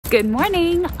Good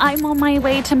morning! I'm on my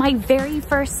way to my very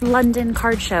first London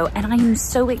card show, and I am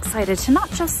so excited to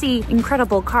not just see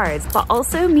incredible cards, but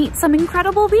also meet some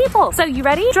incredible people. So you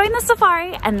ready? Join the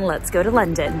safari and let's go to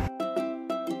London.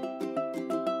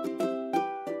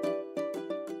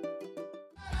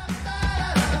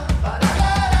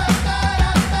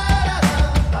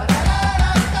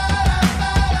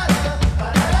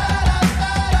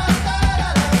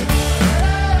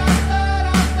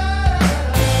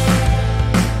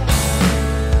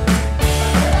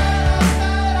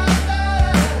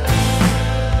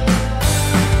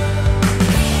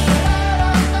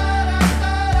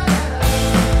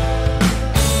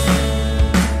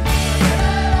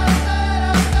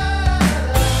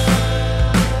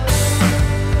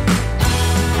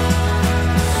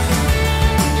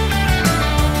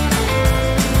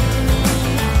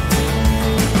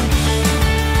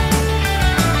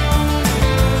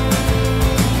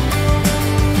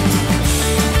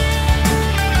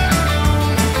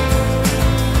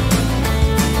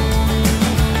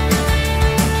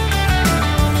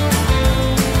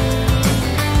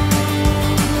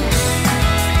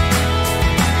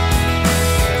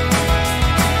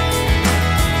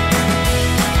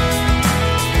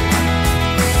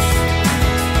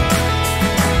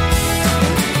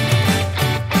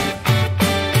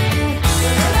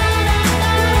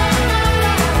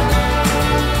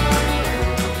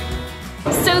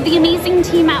 The amazing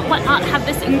team at Whatnot have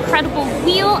this incredible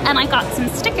wheel, and I got some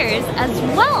stickers as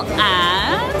well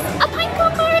as a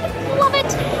Pinecone card. Love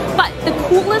it! But the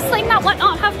coolest thing that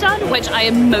Whatnot have done, which I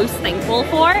am most thankful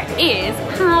for, is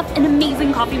have an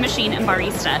amazing coffee machine and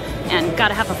barista, and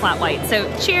gotta have a flat white. So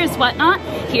cheers, Whatnot.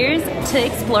 Here's to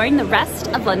exploring the rest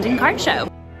of London Card Show.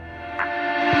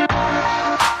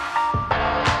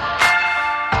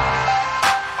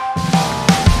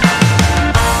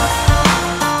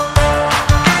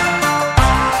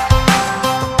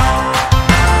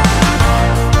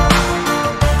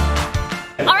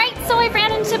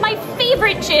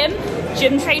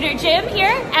 Jim Trader Jim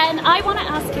here, and I want to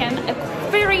ask him a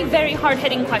very, very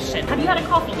hard-hitting question. Have you had a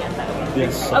coffee yet, though?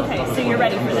 Yes. Okay, so you're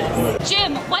ready for this.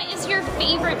 Jim, what is your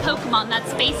favorite Pokemon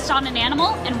that's based on an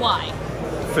animal, and why?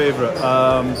 Favorite?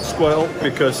 Squirtle,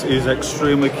 because he's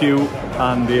extremely cute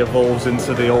and he evolves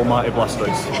into the almighty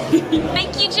Blastoise.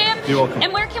 Thank you, Jim. You're welcome.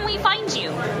 And where can we find you?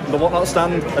 The Whatnot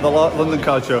stand at the London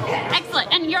Card Show.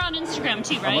 Excellent. And you're on Instagram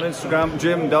too, right? I'm on Instagram,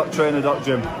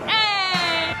 jim.trainer.jim.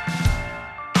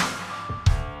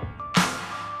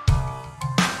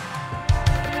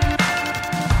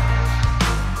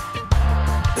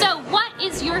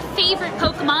 Favorite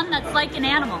Pokemon that's like an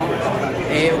animal?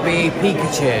 It'll be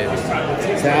Pikachu.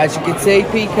 So as you can see,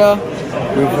 Pika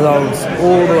evolves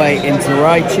all the way into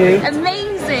Raichu.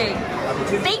 Amazing!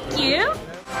 Thank you!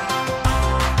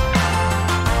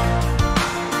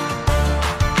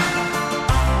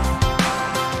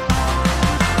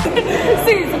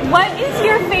 Suze, what is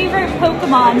your favorite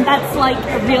Pokemon that's like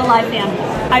a real life animal?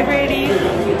 I really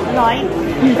like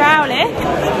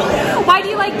Growlithe. Why do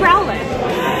you like Growlithe?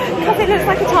 Because it looks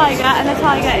like a tiger, and a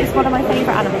tiger is one of my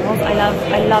favourite animals. I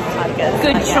love tigers.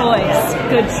 Good choice.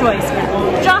 Good choice.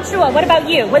 Joshua, what about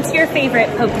you? What's your favorite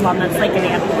Pokemon that's like an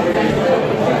animal?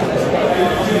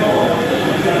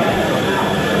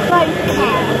 Brokey.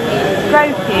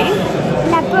 Brokey.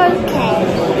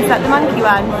 Is that the monkey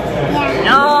one?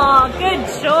 Yeah. Oh, good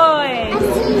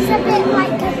choice. He's a bit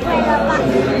like a gorilla, but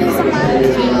he's a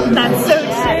monkey. That's so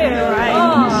true. Right.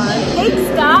 Oh, thanks,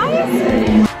 guys.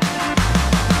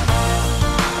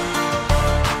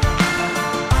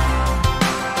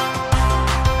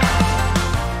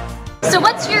 So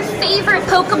what's your favorite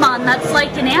Pokemon that's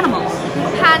like an animal?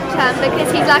 Phantom,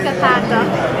 because he's like a panda.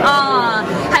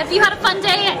 Have you had a fun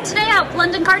day today at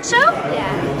London Card Show?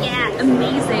 Yeah. Yeah,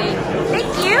 amazing.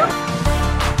 Thank you.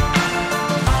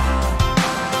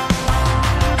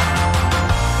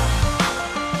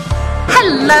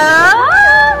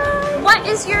 Hello! What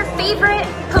is your favorite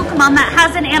Pokemon that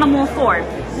has an animal form?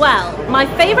 Well, my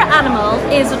favourite animal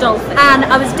is a dolphin, and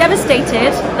I was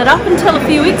devastated that up until a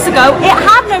few weeks ago it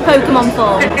had no Pokemon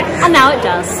form, and now it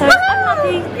does, so I'm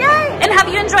happy. Yay! And have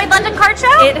you enjoyed London Card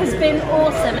Show? It has been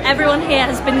awesome. Everyone here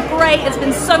has been great. It's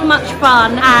been so much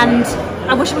fun, and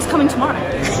I wish it was coming tomorrow.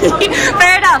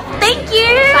 Fair enough. Thank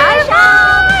you! Bye!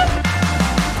 Bye!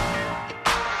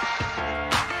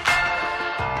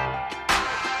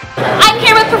 I'm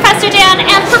here with Professor Dan,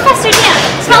 and Professor Dan,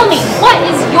 tell me, what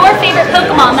is your favorite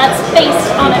Pokemon that's based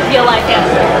on a real-life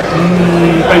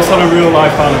animal? Based on a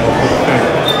real-life animal?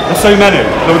 There's so many.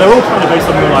 They're all kind of based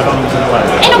on real-life animals in a way.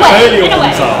 In a way, Earlier in a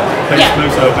way. ones are based, Yeah.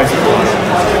 most are based on real life.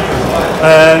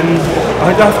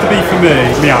 I'd have to be, for me,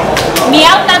 Meow.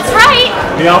 Meow, that's right.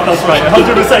 Meowth, that's right,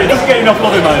 100%. It doesn't get enough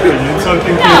love in my opinion, so I'm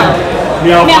thinking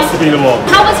Meowth has to be the one.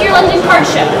 How was your London card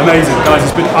show? Amazing, guys,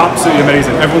 it's been absolutely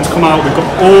amazing. Everyone's come out, we've got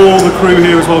all the crew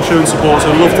here as well showing support, so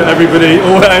love to everybody.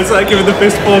 Oh, it's like giving the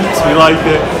fist bumps, we like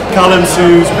it. Callum,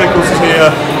 Suze, Pickles is here,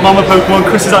 Mama Pokemon,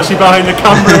 Chris is actually behind the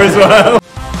camera as well.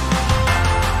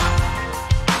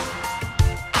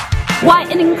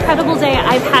 What an incredible day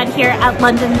I've had here at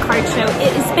London Card Show.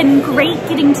 It has been great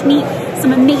getting to meet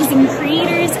some amazing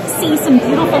creators, see some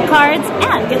beautiful cards,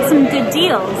 and get some good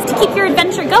deals. To keep your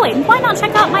adventure going, why not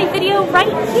check out my video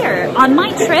right here on my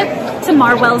trip to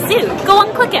Marwell Zoo. Go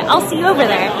and click it, I'll see you over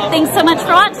there. Thanks so much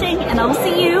for watching, and I'll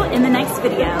see you in the next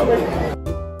video.